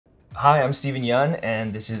Hi, I'm Stephen Yeun,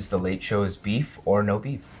 and this is The Late Show's Beef or No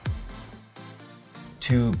Beef.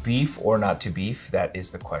 To beef or not to beef, that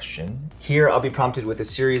is the question. Here, I'll be prompted with a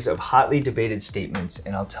series of hotly debated statements,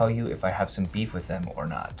 and I'll tell you if I have some beef with them or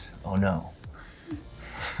not. Oh no.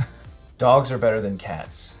 Dogs are better than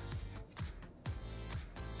cats.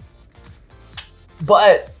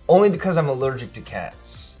 But only because I'm allergic to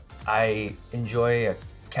cats. I enjoy a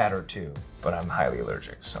cat or two, but I'm highly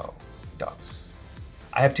allergic, so dogs.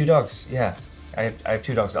 I have two dogs, yeah. I have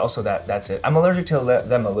two dogs. Also, that's it. I'm allergic to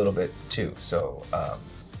them a little bit too, so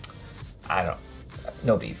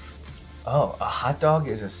no beef. Oh, a hot dog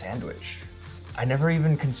is a sandwich. I never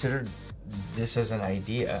even considered this as an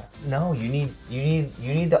idea. No, you need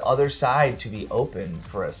the other side to be open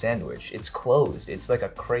for a sandwich. It's closed. It's like a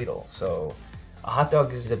cradle. So a hot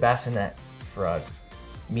dog is a bassinet for a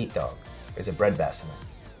meat dog. It's a bread bassinet.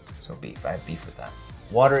 So beef. I have beef with that.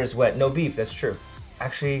 Water is wet. No beef. That's true.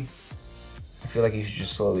 Actually, I feel like you should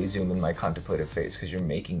just slowly zoom in my contemplative face because you're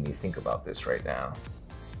making me think about this right now.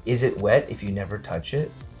 Is it wet if you never touch it?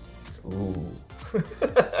 Ooh.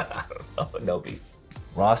 I don't know. No beef.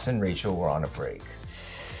 Ross and Rachel were on a break.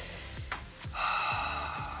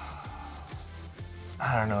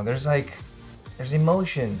 I don't know. There's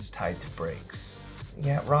emotions tied to breaks.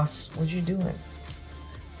 Yeah, Ross, what you doing?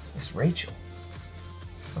 It's Rachel.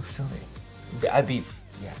 So silly. I beef.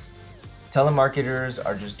 Yeah. Telemarketers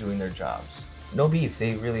are just doing their jobs. No beef,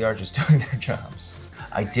 they really are just doing their jobs.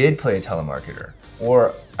 I did play a telemarketer,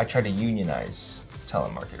 or I tried to unionize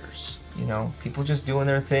telemarketers. You know, people just doing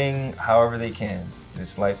their thing however they can.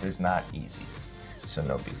 This life is not easy, so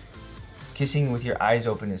no beef. Kissing with your eyes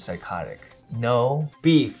open is psychotic. No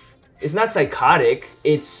beef. It's not psychotic,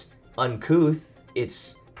 it's uncouth.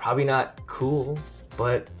 It's probably not cool,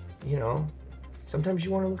 but you know, sometimes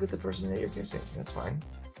you want to look at the person that you're kissing, that's fine.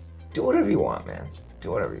 Do whatever you want, man.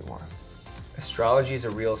 Do whatever you want. Astrology is a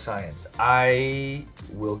real science. I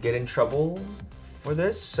will get in trouble for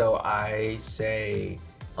this, so I say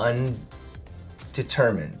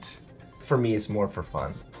undetermined. For me, it's more for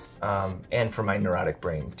fun. And for my neurotic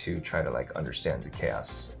brain to try to understand the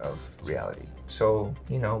chaos of reality. So,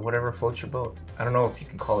 you know, whatever floats your boat. I don't know if you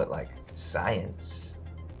can call it science.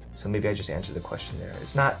 So maybe I just answered the question there.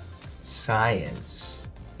 It's not science,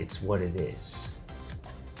 it's what it is.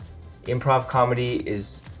 Improv comedy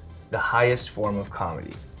is the highest form of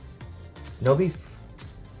comedy. No beef.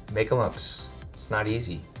 Make 'em ups. It's not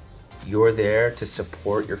easy. You're there to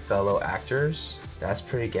support your fellow actors. That's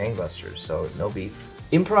pretty gangbusters, so no beef.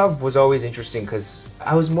 Improv was always interesting because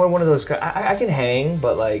I was more one of those guys. I can hang,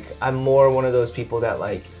 but I'm more one of those people that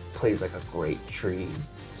plays a great tree.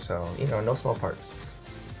 So, you know, no small parts.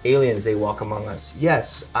 Aliens, they walk among us.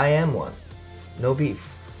 Yes, I am one. No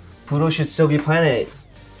beef. Pluto should still be a planet.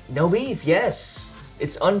 No beef, yes.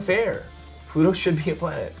 It's unfair. Pluto should be a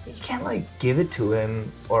planet. You can't give it to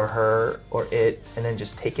him or her or it and then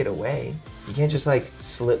just take it away. You can't just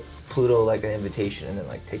slip Pluto an invitation and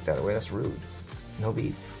then take that away. That's rude. No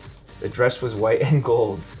beef. The dress was white and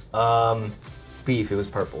gold. Beef, it was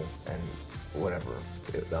purple and whatever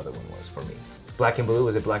the other one was for me. Black and blue,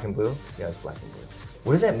 was it black and blue? Yeah, it's black and blue.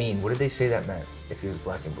 What does that mean? What did they say that meant if it was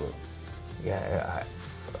black and blue? Yeah,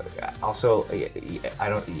 also, I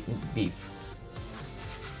don't eat beef.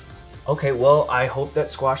 Okay, well, I hope that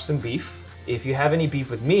squashed some beef. If you have any beef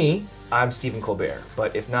with me, I'm Stephen Colbert.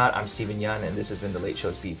 But if not, I'm Stephen Yeun, and this has been The Late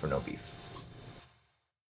Show's Beef or No Beef.